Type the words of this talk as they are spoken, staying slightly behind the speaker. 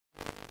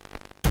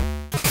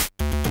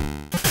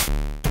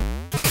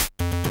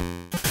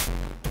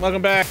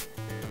Welcome back.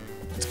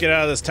 Let's get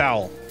out of this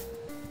towel.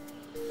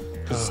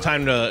 Cause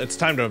it's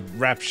time to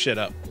wrap shit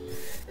up.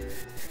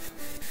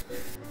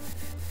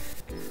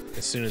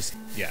 As soon as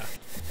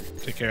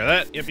take care of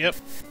that. Yep.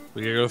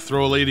 We gotta go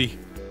throw a lady.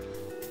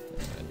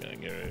 I'm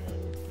gonna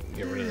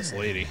get rid of this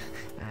lady.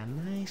 A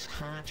nice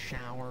hot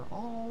shower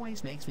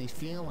always makes me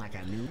feel like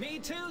a new. Me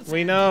too.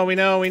 We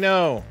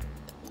know.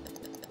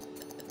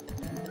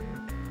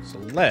 So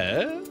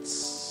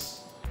let's.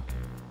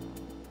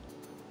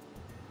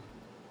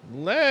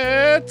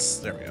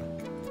 There we go.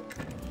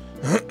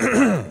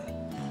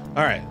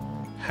 All right.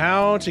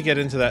 How to get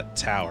into that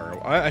tower?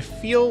 I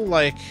feel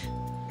like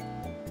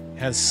it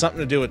has something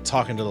to do with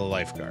talking to the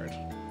lifeguard.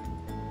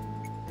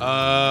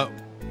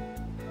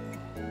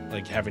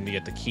 Like having to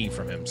get the key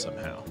from him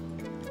somehow.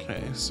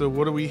 Okay, so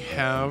what do we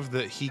have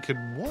that he could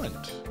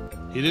want?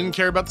 He didn't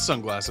care about the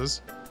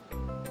sunglasses.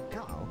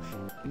 Hello,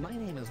 my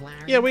name is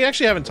Larry. Yeah, we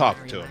actually haven't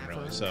talked to him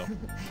really, so.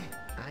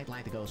 I'd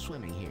like to go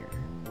swimming here.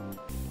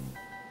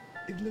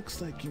 It looks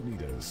like you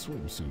need a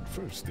swimsuit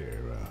first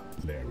there,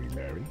 Larry.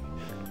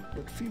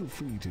 But feel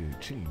free to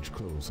change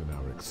clothes in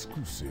our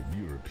exclusive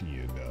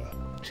European,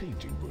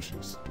 changing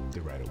bushes.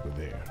 They're right over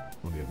there,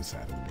 on the other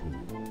side of the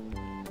pool.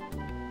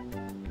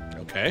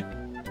 Okay.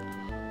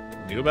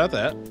 Knew about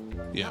that.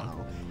 Yeah.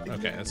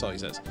 Okay, that's all he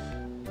says.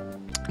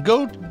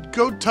 Go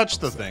touch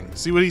the thing.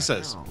 See what he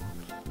says.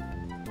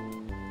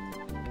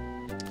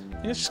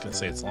 He's just gonna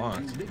say it's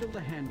locked. Wiggle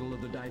the handle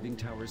of the diving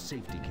tower's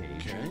safety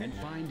cage and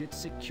find it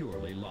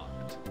securely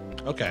locked.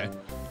 Okay.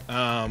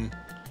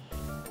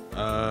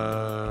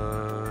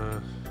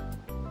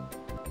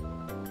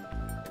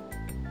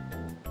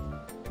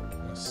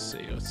 Let's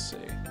see.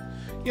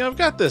 You know, I've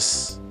got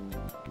this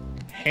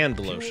hand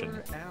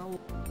lotion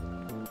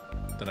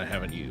that I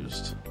haven't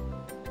used.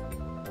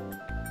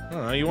 I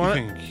don't know, you want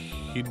it? Think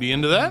he'd be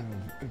into that?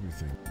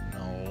 Everything.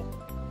 No.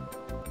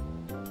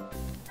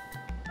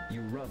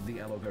 You rub the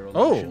aloe vera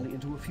Oh. lotion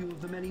into a few of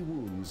the many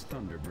wounds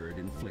Thunderbird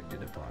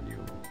inflicted upon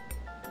you.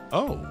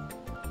 Oh.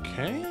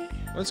 Okay.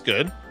 That's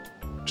good.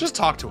 Just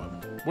talk to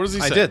him. What does he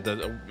say? I did.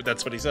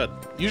 That's what he said.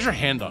 Use your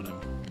hand on him.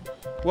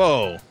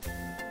 Whoa.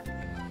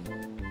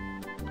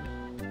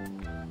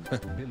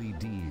 Billy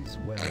D's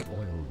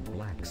well-oiled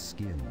black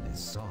skin is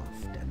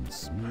soft and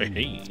smooth.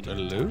 Hey.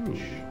 Hello.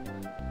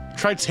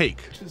 Try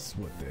take. Just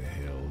what the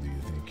hell do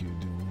you think you're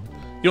doing?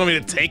 You want me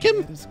to take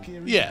him? That is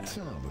scary. Yeah.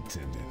 Tom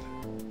attendant.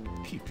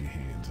 Keep your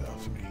hands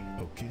off me,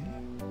 okay?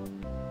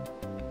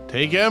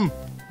 Take him.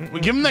 We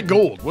give him that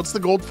gold. What's the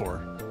gold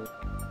for?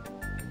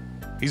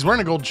 He's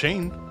wearing a gold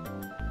chain.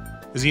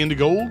 Is he into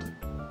gold?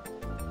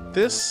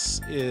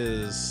 This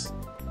is...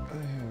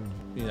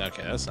 Yeah,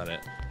 okay, that's not it.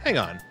 Hang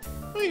on.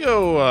 Let me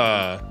go,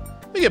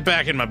 let me get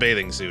back in my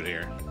bathing suit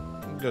here.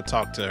 Go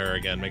talk to her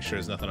again, make sure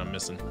there's nothing I'm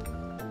missing.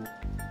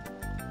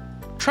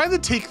 Try the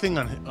take thing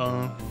on him.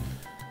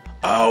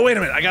 Oh, wait a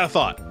minute, I got a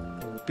thought.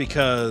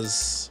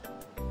 Because...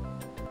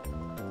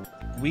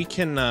 we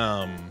can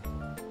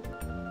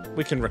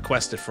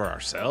request it for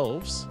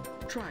ourselves.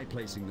 Try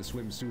placing the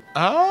swimsuit.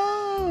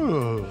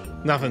 Oh.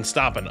 Nothing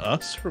stopping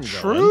us from going.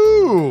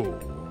 True.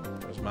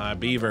 There's my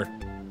beaver.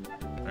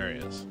 There he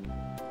is.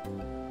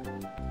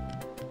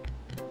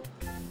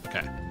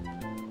 Okay.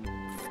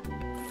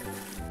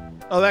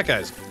 Oh, that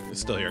guy's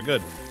still here.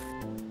 Good.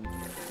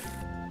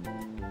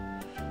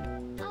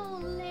 Oh,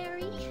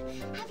 Larry,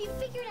 have you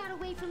figured out a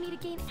way for me to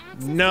gain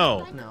access?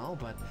 No. No,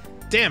 but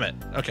Damn it.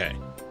 Okay.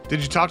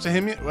 Did you talk to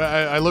him yet?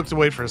 I looked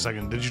away for a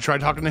second. Did you try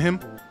talking to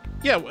him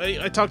Yeah,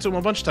 I talked to him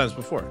a bunch of times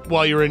before.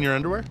 while you were in your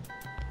underwear?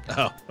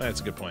 Oh,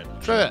 that's a good point.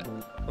 Try that.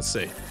 Let's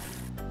see.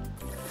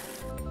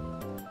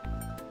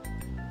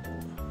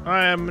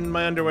 Hi, I'm in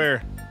my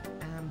underwear.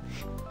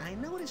 I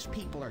noticed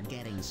people are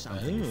getting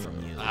something from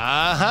you.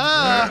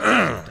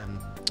 Aha.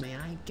 May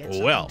I get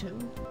something Well. too?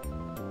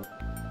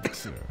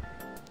 Sir,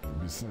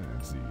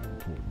 besides the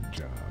important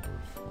job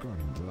of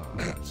guarding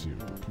the lives here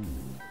at the pool,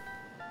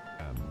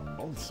 I'm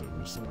also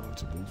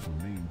responsible for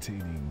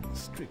maintaining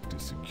stricter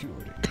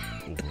security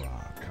over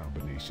our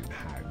combination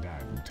high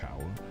diving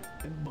tower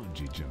and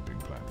bungee jumping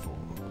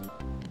platform.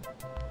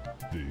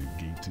 The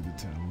gate to the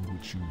tower,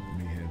 which you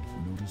may have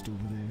noticed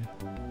over there,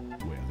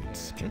 well,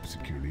 it's kept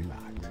securely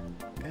locked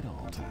at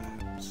all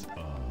times.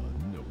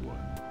 No one,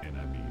 and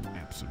I mean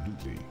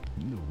absolutely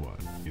no one,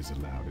 is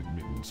allowed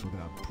admittance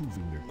without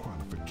proving their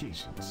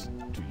qualifications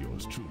to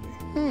yours truly.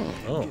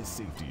 Oh. Guest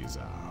safety is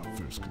our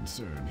first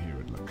concern here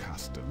at La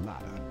Costa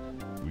Lada.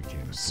 We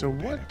can't afford So to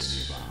have what-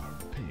 any of our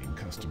paying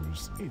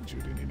customers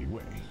injured in any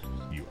way.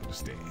 You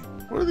understand?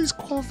 What are these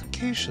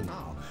qualifications?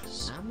 Oh,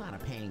 I'm not a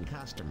paying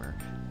customer.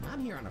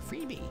 I'm here on a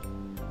freebie.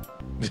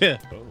 Yeah.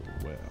 Oh,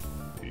 well,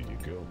 here you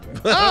go,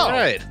 pal. Oh. All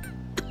right.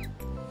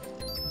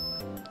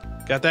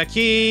 Got that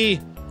key.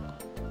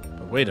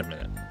 But wait a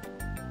minute.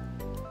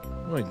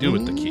 What do I do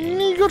with the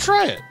key? Go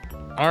try it.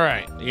 All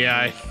right.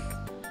 Yeah.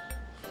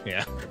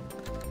 Yeah.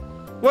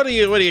 What do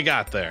you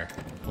got there?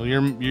 Well,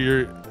 you're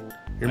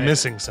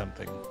missing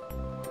something.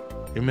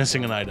 You're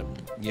missing an item.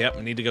 Yep.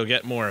 I need to go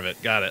get more of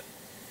it. Got it.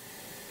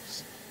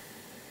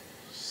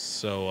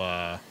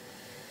 So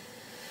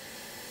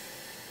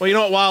Well, you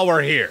know what? While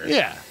we're here,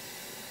 Yeah.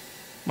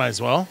 Might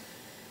as well.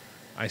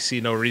 I see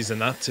no reason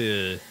not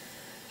to.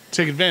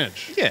 Take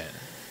advantage. Yeah.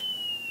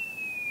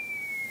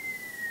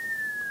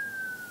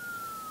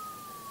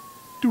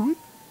 Do it.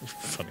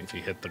 Funny if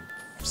you hit the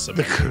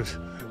cement.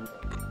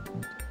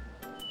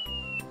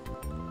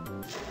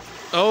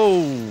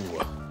 Oh.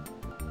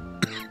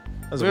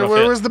 That was a rough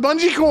Where hit. was the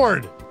bungee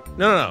cord?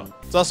 No.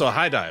 It's also a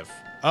high dive.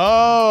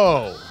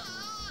 Oh.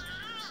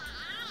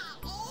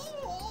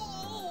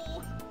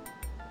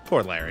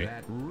 Poor Larry.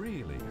 That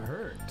really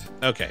hurt.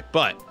 Okay,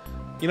 but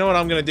you know what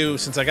I'm gonna do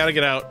since I gotta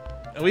get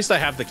out. At least I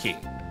have the key.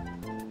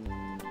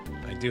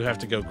 I do have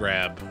to go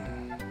grab.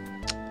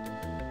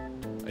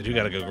 I do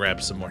gotta go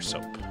grab some more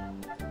soap.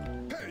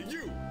 Hey,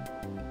 you!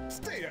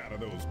 Stay out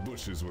of those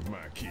bushes with my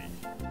key.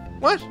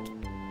 What?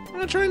 I'm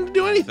not trying to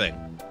do anything.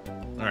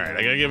 All right,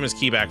 I gotta give him his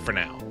key back for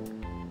now.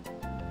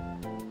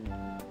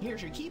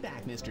 Here's your key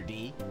back, Mr.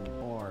 D.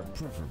 Or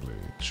Preferably.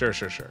 Sure.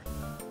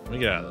 Let me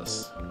get out of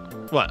this.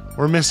 What?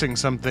 We're missing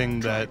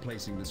something Try that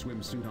placing the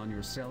swimsuit on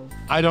yourself.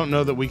 I don't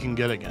know that we can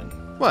get again.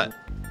 What?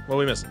 What are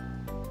we missing?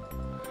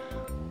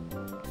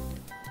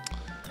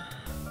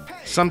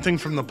 Something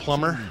from the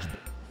plumber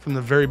from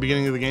the very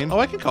beginning of the game. Oh,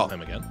 I can call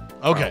him again.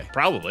 Okay.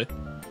 Probably.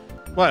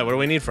 What? What do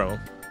we need from him?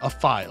 A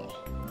file.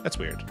 That's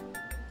weird.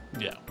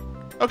 Yeah.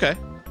 Okay.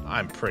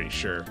 I'm pretty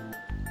sure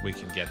we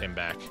can get him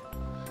back.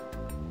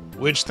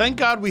 Which, thank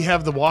God we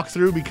have the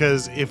walkthrough,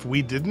 because if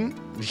we didn't,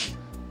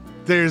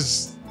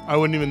 I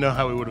wouldn't even know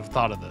how we would have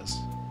thought of this.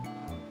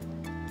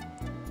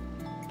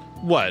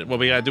 What? What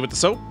we gotta do with the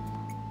soap?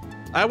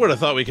 I would have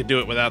thought we could do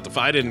it without the.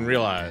 I didn't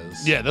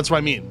realize. Yeah, that's what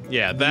I mean.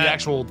 Yeah, The that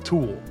actual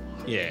tool.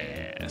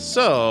 Yeah.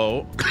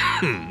 So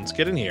let's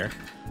get in here.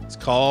 Let's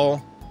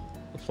call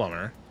the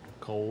plumber,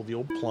 Cole, the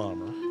old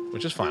plumber.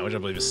 which is fine, which I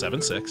believe is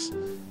 7-6,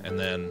 and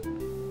then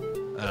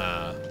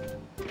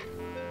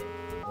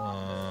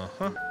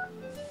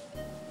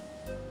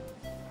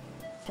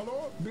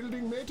Hello,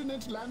 building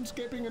maintenance,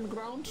 landscaping, and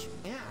grounds.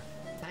 yeah,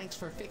 thanks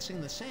for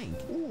fixing the sink.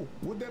 Ooh,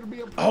 would there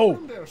be a Oh,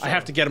 problem there, sir? I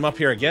have to get him up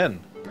here again,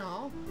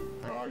 No,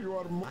 Ah, you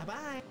are bye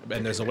bye.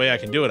 and there's a way I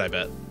can do it. I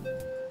bet.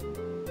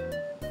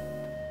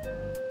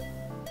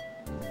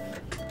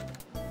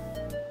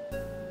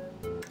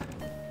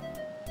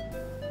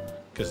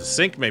 Because the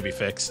sink may be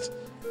fixed.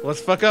 Let's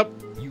fuck up.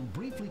 You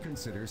briefly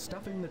consider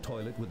stuffing the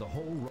toilet with the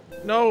whole.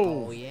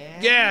 No. Oh, yeah?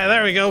 Yeah,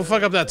 there we go.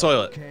 Fuck up that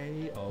toilet.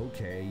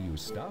 Okay. You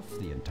stuff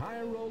the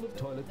entire roll of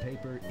toilet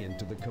paper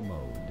into the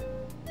commode.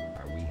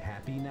 Are we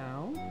happy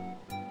now?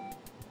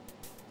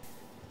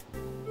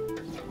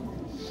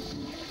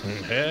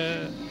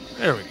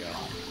 There we go.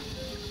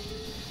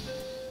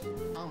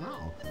 Oh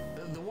no,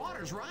 the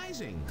water's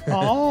rising.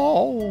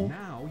 Oh.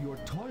 Now your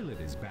toilet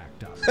is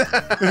backed up.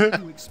 How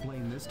do you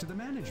explain this to the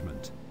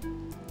management?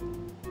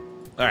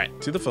 All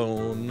right, to the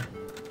phone.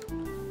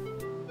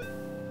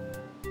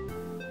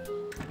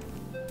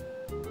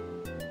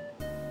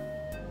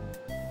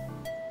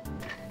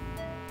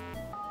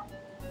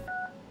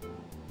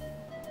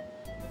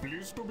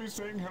 Pleased to be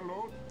saying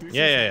hello. This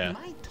Yeah.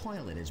 My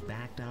toilet is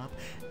backed up.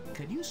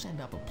 Could you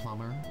send up a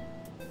plumber?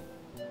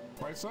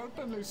 Why,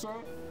 certainly, sir.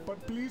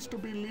 But please to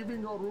be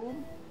leaving your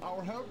room.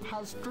 Our help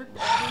has strict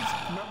orders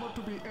never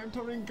to be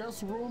entering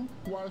guest room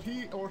while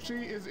he or she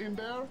is in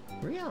there.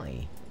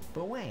 Really?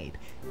 But wait,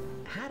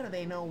 how do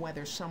they know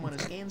whether someone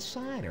is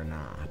inside or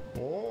not?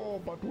 Oh,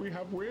 but we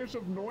have ways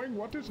of knowing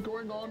what is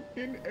going on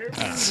in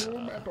every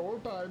room at all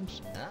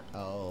times.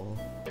 Uh-oh.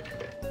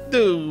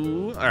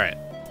 Do. All right.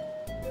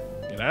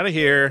 Get out of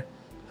here.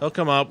 He'll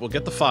come up. We'll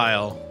get the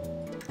file.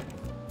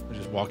 We'll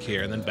just walk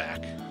here and then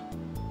back.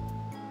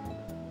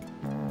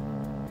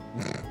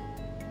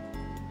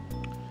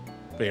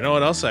 But you know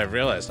what else I've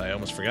realized? I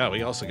almost forgot.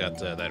 We also got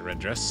that red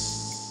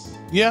dress.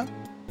 Yeah.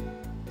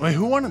 Wait,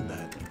 who wanted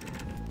that?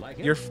 Like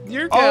it?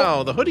 Your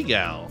gal, the hoodie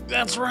gal.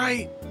 That's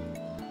right.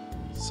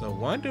 So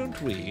why don't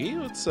we?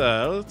 Let's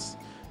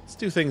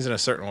do things in a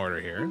certain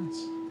order here.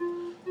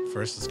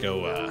 First, let's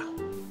go.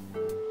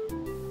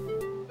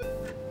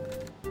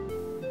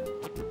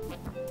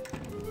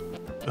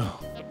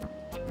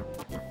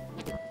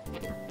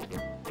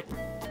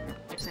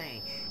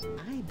 Say,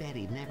 I bet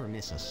he'd never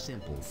miss a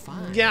simple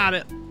find. Got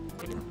it.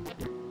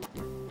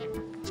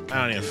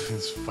 I don't even.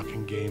 These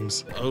fucking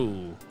games.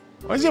 Oh,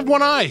 Why does he have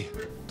one eye?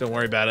 don't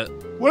worry about it.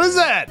 What is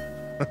that?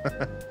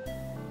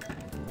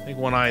 I think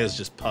one eye is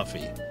just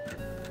puffy.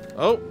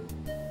 Oh,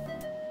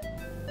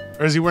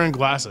 Or is he wearing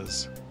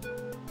glasses?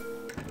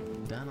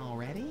 Done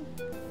already?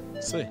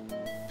 let's see.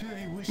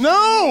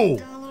 No!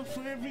 $1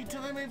 for every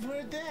time I've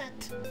heard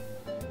that.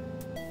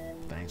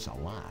 Thanks a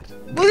lot.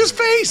 Look at his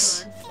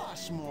face!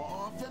 Floss more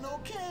often,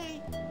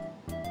 okay?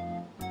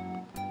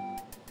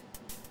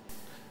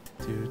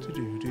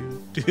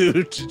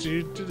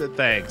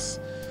 Thanks.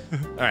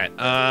 All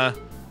right.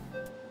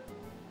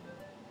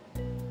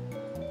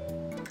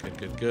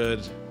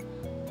 Good.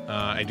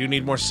 I do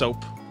need more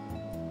soap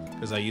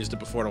because I used it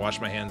before to wash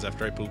my hands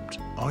after I pooped.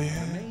 Oh,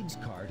 yeah. Maid's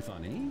card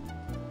funny.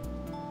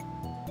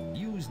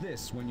 Use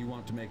this when you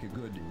want to make a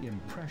good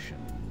impression.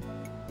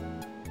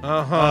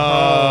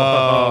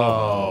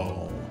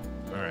 Oh.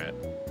 All right.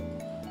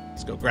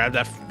 Let's go grab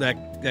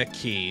that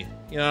key.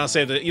 You know, I'll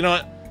say that. You know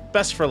what?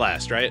 Best for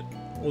last, right?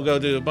 We'll go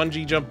do a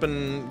bungee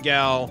jumping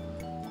gal.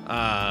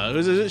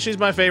 She's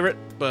my favorite,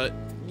 but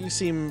you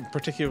seem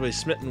particularly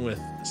smitten with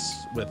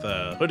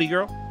Hoodie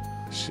Girl.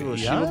 She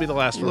will be the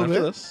last one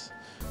after this.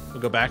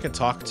 We'll go back and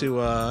talk to.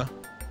 Well,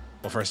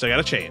 first I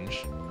gotta change.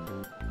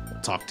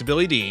 We'll talk to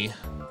Billy D.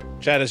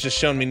 Chad has just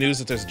shown me news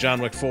that there's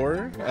John Wick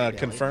 4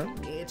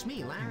 confirmed. It's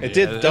me, Larry. It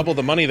did double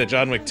the money that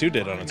John Wick 2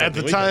 did on its At the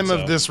opening time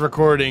weekend, of this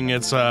recording,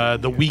 it's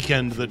the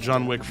weekend that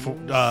John Wick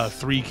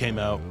 3 came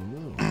out.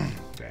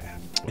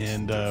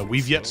 And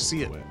we've yet to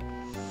see it.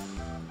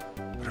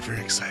 But I'm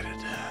very excited.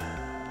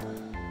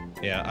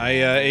 Yeah,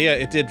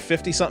 it did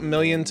 50-something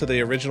million to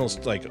the original,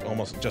 like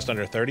almost just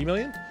under 30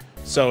 million.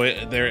 So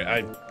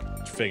I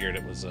figured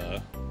it was a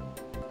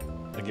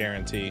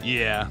guarantee.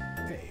 Yeah.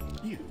 Hey,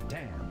 you,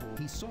 damn,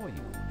 he saw you.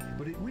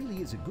 But it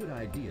really is a good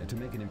idea to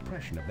make an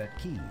impression of that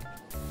key.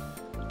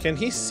 Can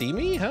he see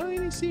me? How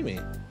can he see me?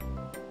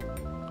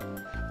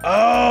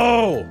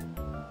 Oh!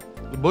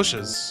 The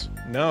bushes.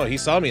 No, he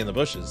saw me in the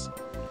bushes.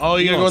 Oh,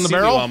 you gonna go in the see me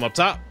barrel? while I'm up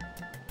top.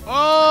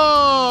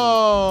 Oh!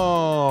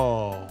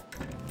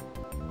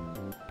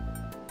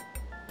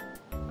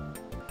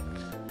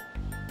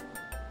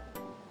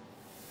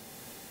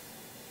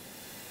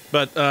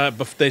 But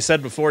they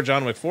said before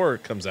John Wick 4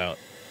 comes out,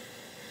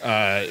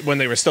 when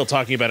they were still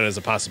talking about it as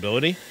a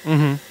possibility,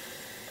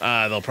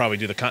 they'll probably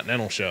do the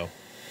Continental show.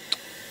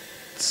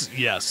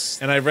 Yes.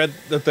 And I read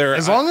that they're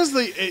as long as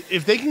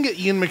if they can get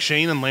Ian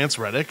McShane and Lance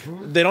Reddick,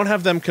 they don't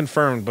have them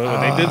confirmed, but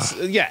when they did,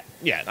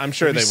 yeah, I'm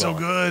sure they will. So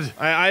good.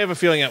 I have a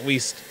feeling at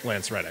least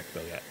Lance Reddick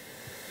they'll get.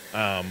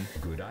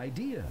 Good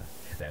idea.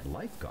 That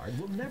lifeguard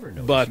will never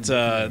know. But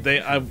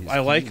I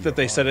like that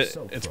they said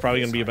it's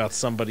probably going to be about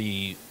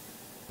somebody.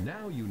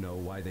 Now you know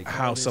why they call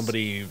how this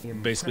somebody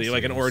basically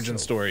like an origin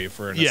story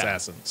for an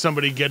assassin.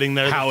 Somebody getting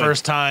there the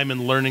first time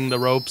and learning the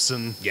ropes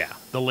and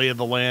the lay of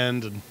the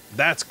land, and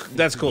that's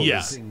cool.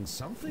 Yeah,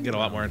 get a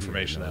lot more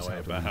information that way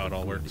about how it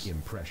all works.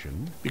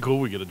 Be cool.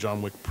 We get a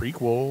John Wick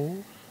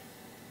prequel.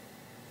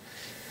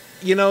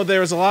 You know,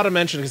 there was a lot of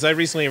mention because I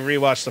recently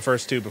rewatched the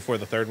first two before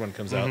the third one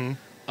comes out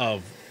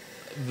of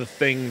the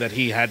thing that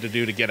he had to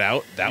do to get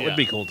out. That would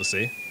be cool to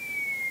see.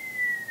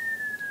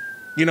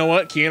 You know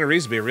what? Keanu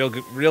Reeves would be a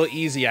real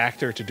easy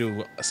actor to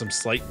do some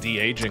slight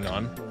de-aging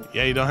on.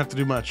 Yeah, you don't have to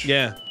do much.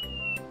 Yeah.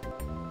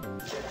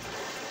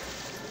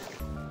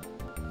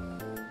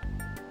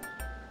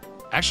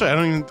 Actually, I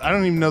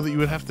don't even know that you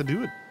would have to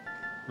do it.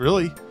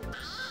 Really.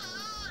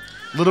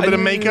 A little bit of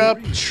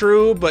makeup.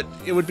 True, but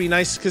it would be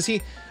nice because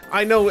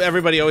I know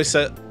everybody always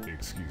said.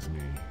 Excuse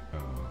me,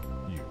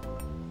 you.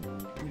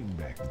 Bring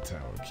back the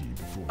tower key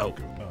before we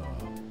go.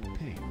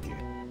 Pay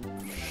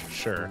again.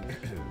 Sure.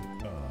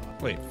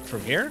 Wait,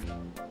 from here?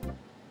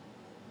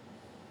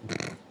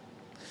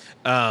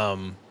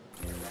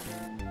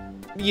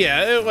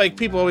 Yeah, like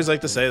people always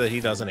like to say that he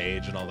doesn't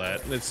age and all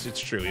that. It's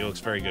true. He looks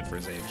very good for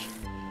his age.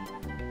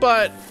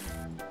 But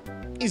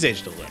he's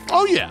aged a little.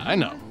 Oh yeah, I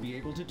know. Be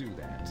able to do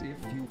that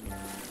if you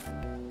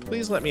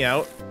Please let me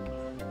out.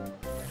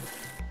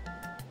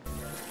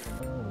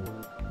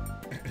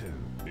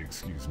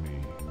 Excuse me,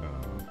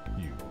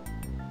 you.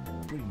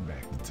 Bring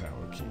back the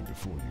tower key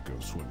before you go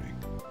swimming.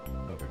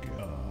 Up again.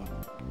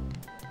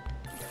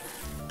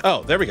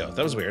 Oh, there we go.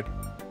 That was weird.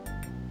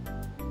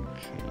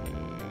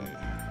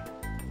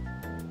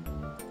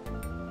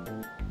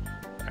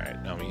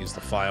 Alright, now I'm going to use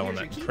the file on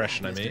that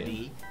impression I made.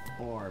 D,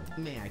 or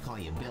may I call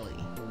you Billy?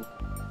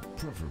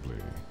 Preferably.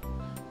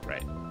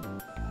 Right.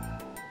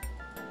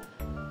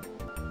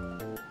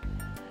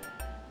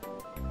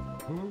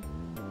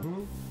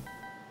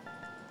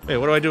 Wait,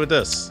 what do I do with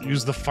this?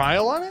 Use the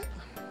file on it?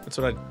 That's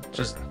what I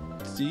just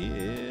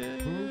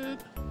did.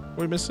 Are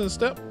we missing a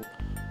step?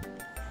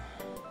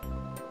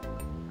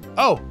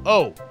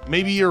 Oh,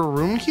 maybe your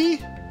room key?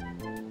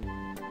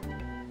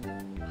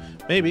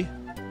 Maybe.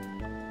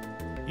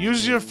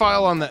 Use your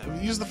file on that.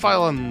 Use the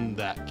file on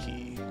that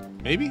key.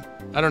 Maybe?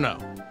 I don't know.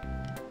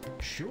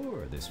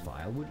 Sure, this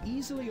file would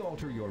easily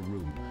alter your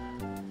room.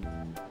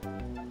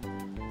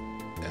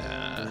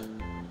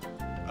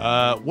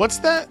 What's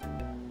that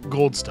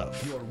gold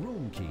stuff? Your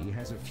room key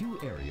has a few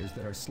areas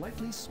that are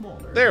slightly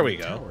smaller. There we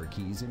than go. Tower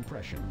key's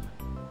impression.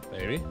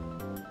 Maybe.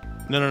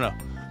 No.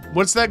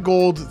 What's that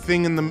gold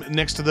thing in the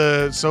next to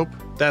the soap?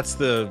 That's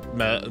the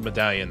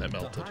medallion that The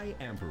melted. high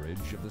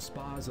amperage of the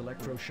spa's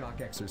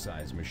electroshock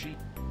exercise machine.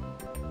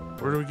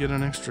 Where do we get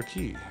an extra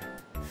key?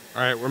 All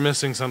right, we're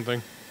missing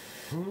something.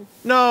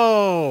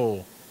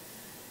 No!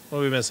 What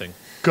are we missing?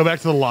 Go back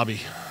to the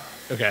lobby.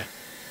 Okay.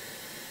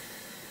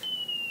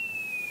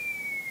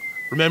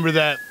 Remember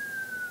that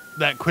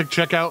quick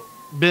checkout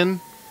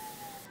bin?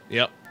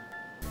 Yep.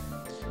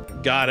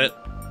 Got it.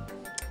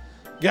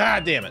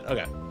 God damn it.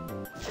 Okay.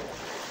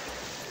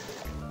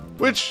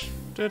 Which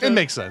it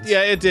makes sense.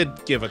 Yeah, it did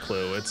give a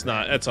clue. It's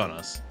on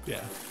us.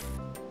 Yeah.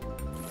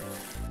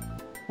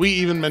 We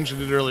even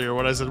mentioned it earlier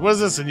when I said, "What is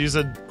this?" and you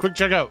said, "Quick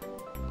checkout."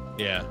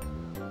 Yeah.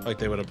 Like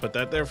they would have put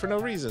that there for no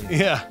reason.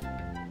 Yeah.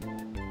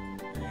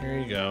 here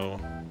you go.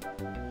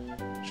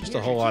 Just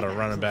a whole lot of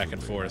running back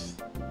and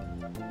forth.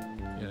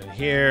 Get in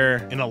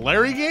here. In a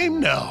Larry game?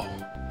 No.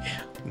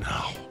 Yeah.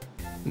 No.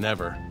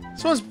 Never.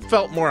 This one's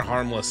felt more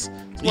harmless.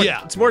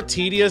 Yeah. It's more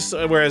tedious,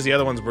 whereas the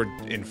other ones were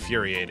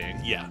infuriating.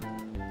 Yeah.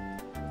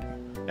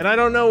 And I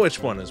don't know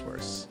which one is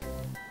worse.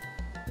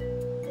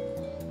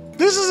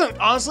 This isn't,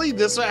 honestly,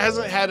 this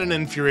hasn't had an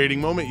infuriating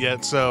moment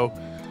yet, so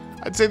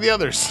I'd say the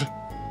others.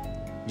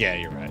 Yeah,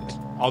 you're right.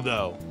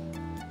 Although,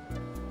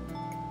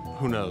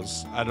 who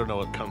knows? I don't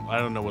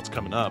know what's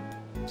coming up.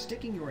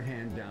 Sticking your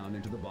hand down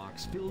into the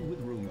box filled with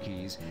room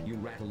keys, you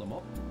rattle them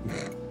up.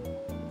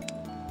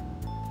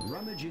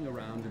 Rummaging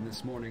around in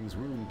this morning's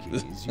room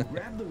keys, you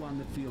grab the one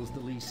that feels the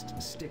least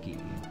sticky.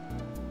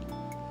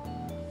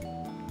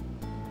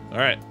 All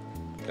right.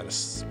 Got a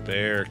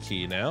spare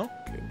key now.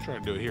 Okay, I'm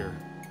trying to do it here.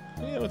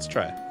 Yeah, let's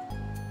try.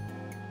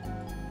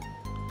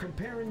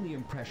 Comparing the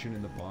impression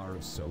in the bar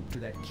of soap to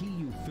that key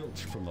you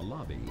filched from the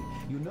lobby,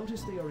 you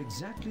notice they are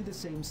exactly the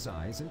same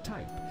size and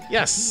type.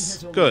 Yes, The key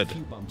has only good. a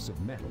few bumps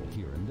of metal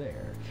here and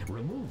there.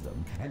 Remove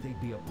them, and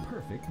they'd be a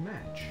perfect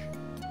match.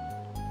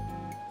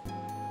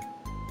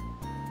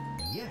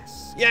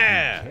 Yes.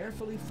 Yeah.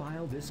 Carefully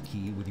file this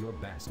key with your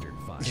bastard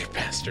file. Your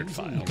bastard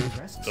Using file. the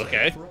compressed soap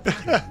Okay. for a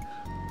pattern.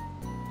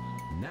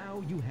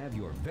 Now you have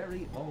your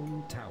very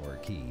own tower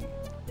key.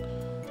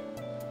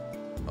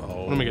 Oh,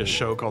 I'm gonna make a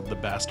show called The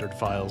Bastard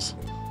Files.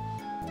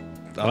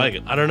 I like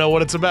it. I don't know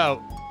what it's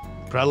about,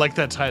 but I like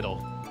that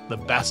title. The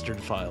Bastard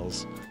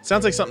Files.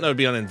 Sounds like something that would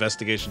be on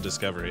Investigation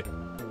Discovery.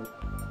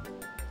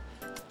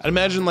 I'd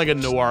imagine like a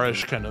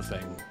noirish kind of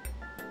thing.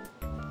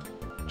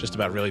 Just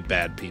about really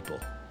bad people.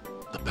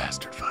 The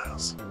Bastard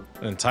Files.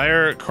 An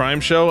entire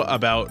crime show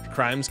about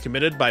crimes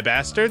committed by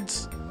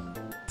bastards?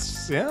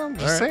 Yeah, I'm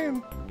just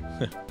saying.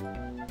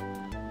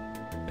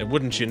 And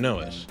wouldn't you know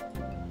it,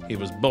 he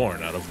was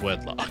born out of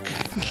wedlock.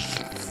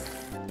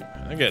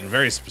 I'm getting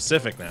very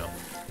specific now.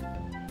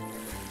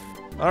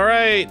 All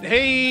right,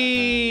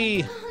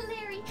 hey! Oh,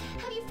 Larry,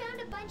 have you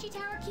found a bungee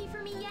tower key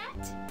for me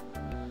yet?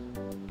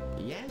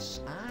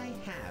 Yes, I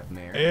have,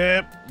 Mary.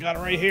 Yep, got it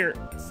right here.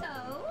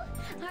 So,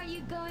 are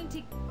you going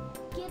to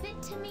give it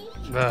to me?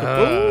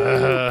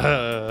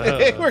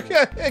 Hey, we're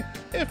gonna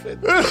give it.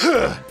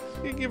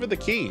 You give it the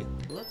key.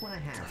 Look what I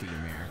have for you,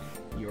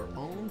 Mary. Your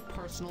own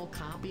personal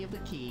copy of the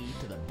key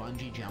to the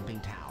bungee jumping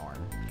tower.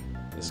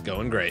 This is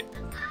going great.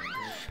 Oh,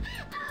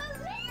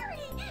 Larry,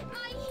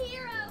 my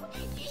hero!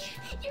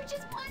 You're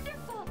just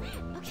wonderful.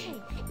 Okay,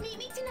 meet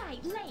me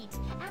tonight, late,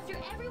 after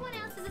everyone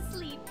else is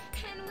asleep,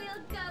 and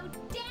we'll go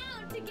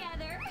down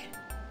together.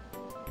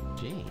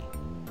 Gee,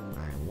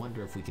 I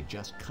wonder if we could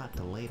just cut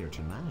to later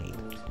tonight.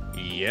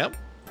 Yep.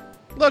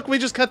 Look, we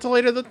just cut to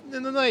later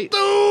in the night.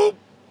 Doop.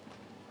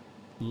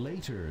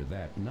 Later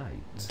that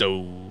night.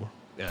 Doop.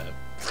 Yeah.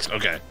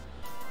 Okay.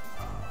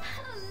 Oh,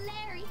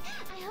 Larry,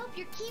 I hope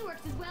your key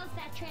works as well as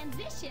that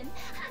transition.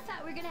 I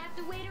thought we were gonna have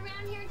to wait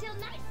around here until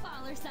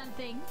nightfall or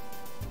something.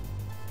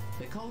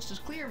 The coast is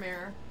clear,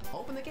 Mare.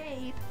 Open the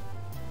gate.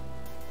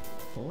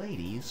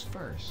 Ladies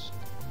first.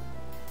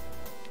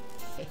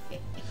 This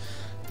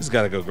has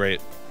got to go great.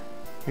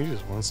 He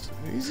just wants to.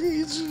 He's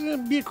just gonna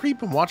be a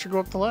creep and watch her go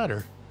up the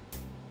ladder.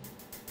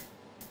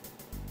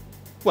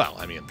 Well,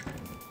 I mean,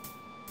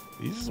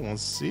 He just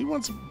wants. He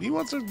wants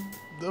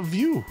a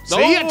view. oh,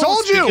 See, I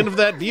told you. Speaking of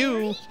that view,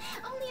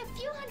 Only a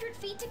few hundred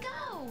feet to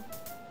go.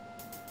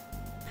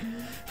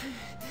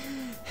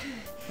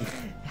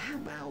 How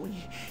about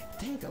we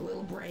take a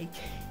little break?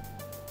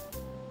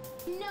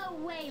 No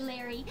way,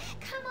 Larry.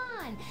 Come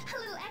on. A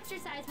little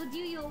exercise will do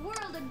you a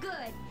world of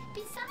good.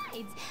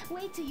 Besides,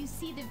 wait till you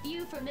see the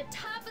view from the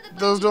top of the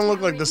Those bungee don't look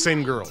tower like the at same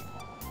night. girl.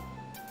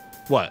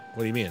 what?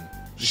 What do you mean?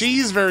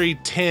 She's very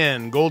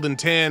tan, golden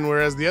tan,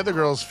 whereas the other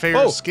girl's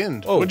fair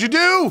skinned. Oh. What'd you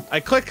do? I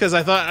clicked because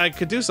I thought I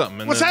could do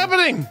something. And What's then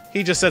happening?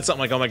 He just said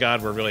something like, "Oh my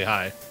God, we're really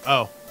high."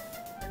 Oh,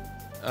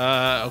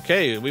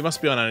 Okay, we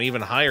must be on an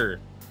even higher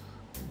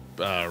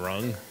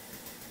rung.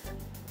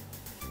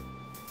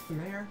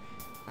 Mare,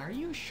 are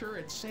you sure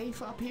it's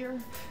safe up here?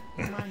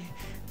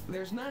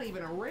 There's not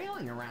even a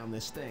railing around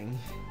this thing.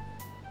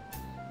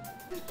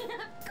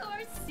 Of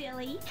course,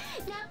 silly.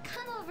 Now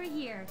come over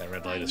here. That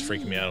red light is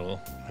freaking me out a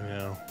little. I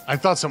know. I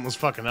thought something was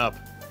fucking up.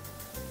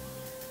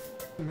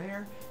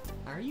 Mare,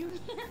 are you?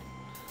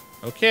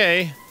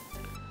 Okay.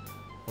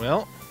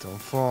 Well, Don't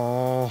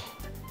fall.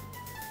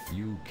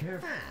 You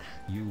careful.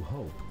 You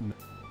hope.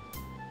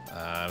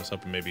 I was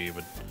hoping maybe it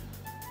would.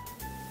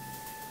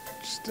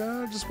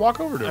 Just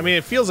walk over to her. I mean,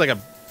 it feels like a.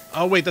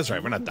 Oh wait, that's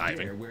right. We're not Dare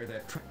diving. Where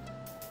that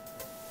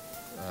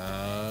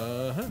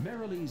Uh-huh.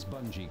 Merrily's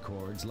bungee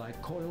cords lie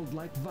coiled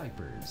like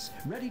vipers,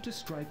 ready to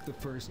strike the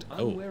first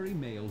Oh. unwary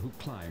male who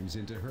climbs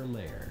into her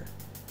lair.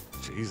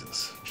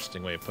 Jesus.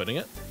 Interesting way of putting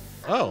it.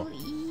 Oh,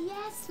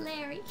 Yes,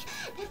 Larry.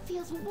 That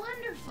feels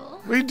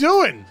wonderful. What are you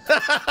doing?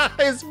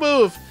 his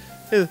move.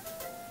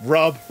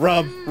 Rub,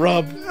 rub,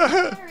 rub.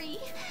 Larry,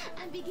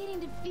 I'm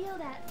beginning to feel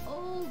that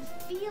old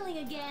feeling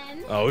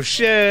again. Oh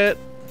shit.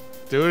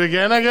 Do it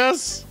again, I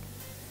guess.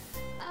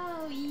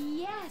 Oh,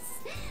 yes.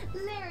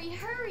 Larry,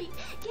 hurry!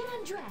 Get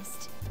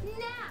undressed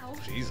now.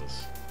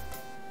 Jesus.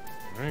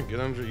 All right, get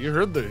under. You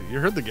heard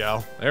the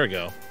gal. There we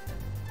go.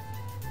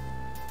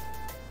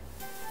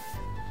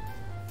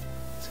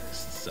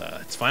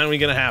 It's finally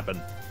gonna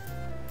happen.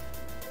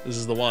 This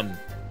is the one.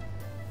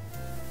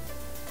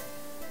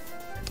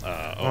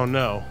 Oh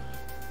no.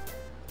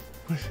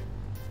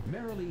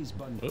 Merrily's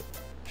bungee. Oh.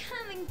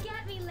 Come and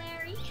get me,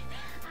 Larry.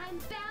 I'm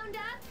bound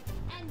up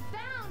and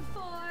bound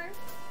for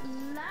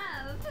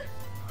love.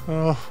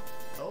 Oh.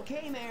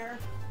 Okay, Mayor.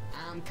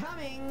 I'm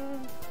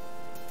coming.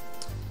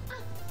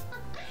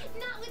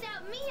 Not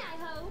without me, I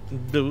hope.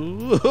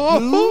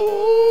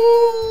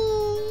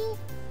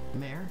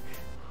 Mayor,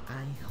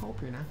 I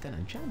hope you're not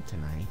gonna jump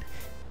tonight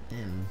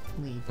and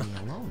leave me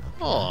alone up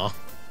here. Aw.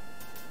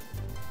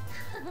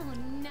 Oh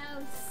no,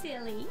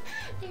 silly.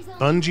 There's only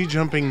Bungee one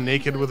jumping thing I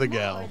naked with a enjoy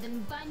gal. more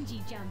than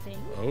bungee jumping.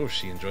 Oh,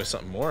 she enjoys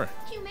something more.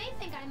 You may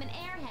think I'm an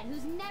airhead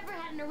who's never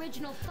had an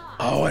original thought.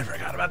 Oh, I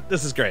forgot about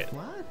this. Is great.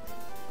 What?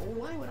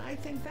 Why would I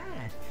think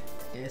that?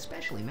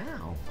 Especially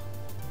now.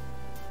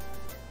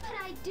 But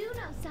I do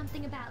know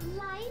something about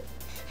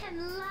life and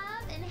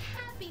love and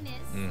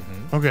happiness.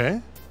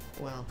 Okay.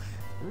 Well,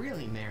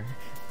 really, Mayor,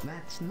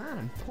 that's not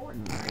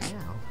important right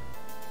now.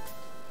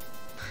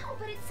 Oh,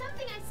 but it's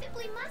something I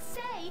simply must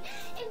say.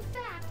 In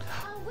fact,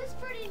 I'll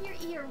whisper it in your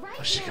ear right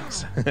Oh, she now.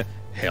 goes.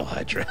 Hail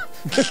Hydra.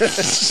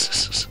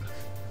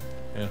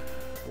 Yeah.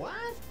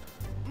 What?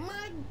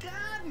 My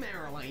God,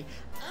 Marilee,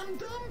 I'm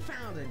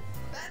dumbfounded.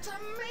 That's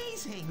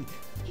amazing.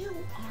 You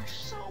are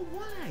so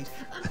wise.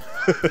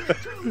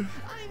 I'm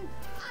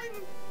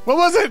What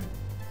was it?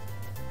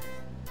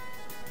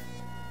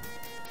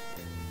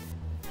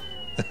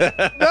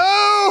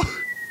 No!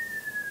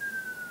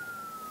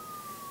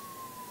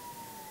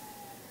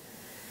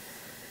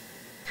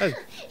 Isn't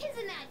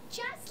that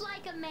just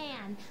like a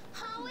man?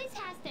 Always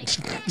has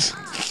to get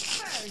off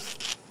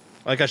first.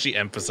 I like how she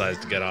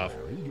emphasized to get off.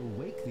 Larry, you'll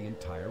wake the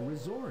entire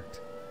resort.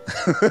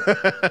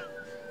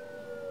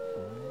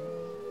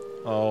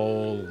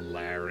 Oh,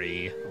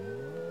 Larry.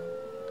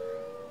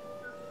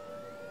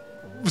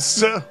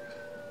 So.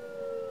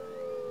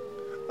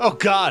 Oh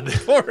God.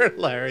 Poor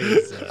Larry.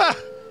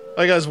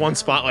 Like I was one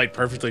spotlight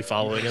perfectly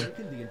following him.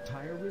 Shaken the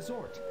entire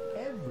resort.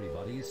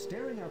 Everybody is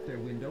staring out their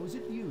windows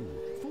at you,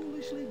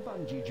 foolishly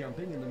bungee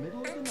jumping in the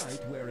middle of the night,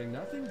 wearing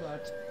nothing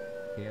but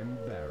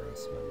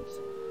embarrassment.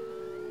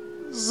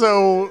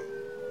 So.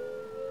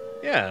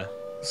 Yeah.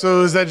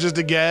 So is that just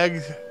a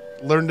gag?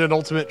 Learned an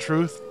ultimate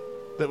truth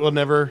that will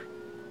never.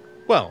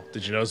 Well,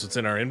 did you notice what's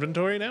in our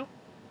inventory now?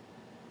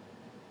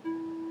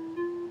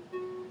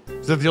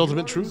 Is that the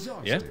ultimate truth?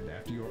 Yeah.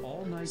 After your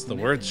all-night It's the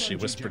naked words she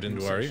bungee whispered jumping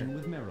into our ear. session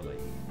with Marilee.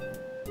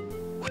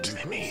 What do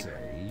they Could mean?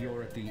 say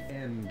you're at the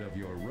end of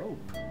your rope.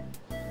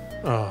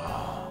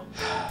 Oh.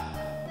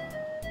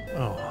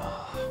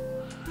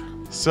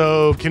 Oh.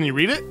 So can you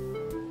read it?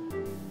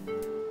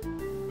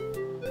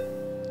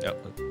 Yep.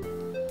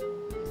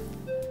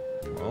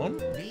 Come on.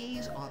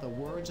 These are the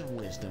words of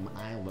wisdom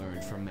I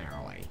learned from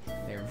Marilee.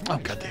 They're Oh,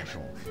 very goddamn.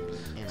 special.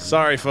 And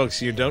Sorry,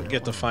 folks, you don't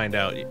get to find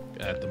out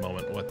at the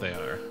moment what they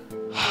are.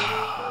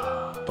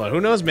 But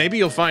who knows? Maybe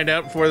you'll find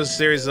out before the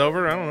series is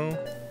over. I don't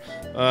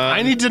know.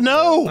 I need to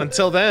know.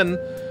 Until then,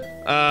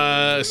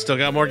 still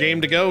got more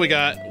game to go. We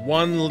got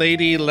one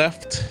lady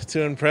left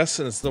to impress,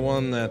 and it's the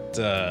one that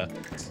I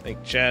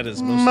think Chad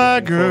is most My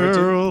looking forward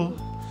girl.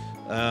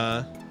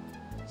 to.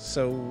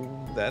 So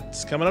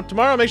that's coming up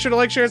tomorrow. Make sure to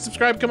like, share, and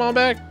subscribe. Come on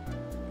back.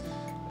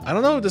 I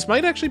don't know. This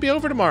might actually be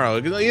over tomorrow.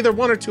 Either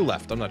one or two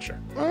left. I'm not sure.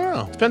 I don't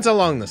know. Depends how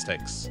long this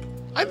takes.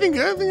 I think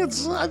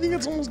it's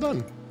almost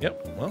done.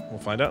 Yep. Well, we'll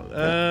find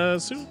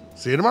out soon.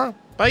 See you tomorrow.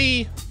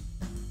 Bye.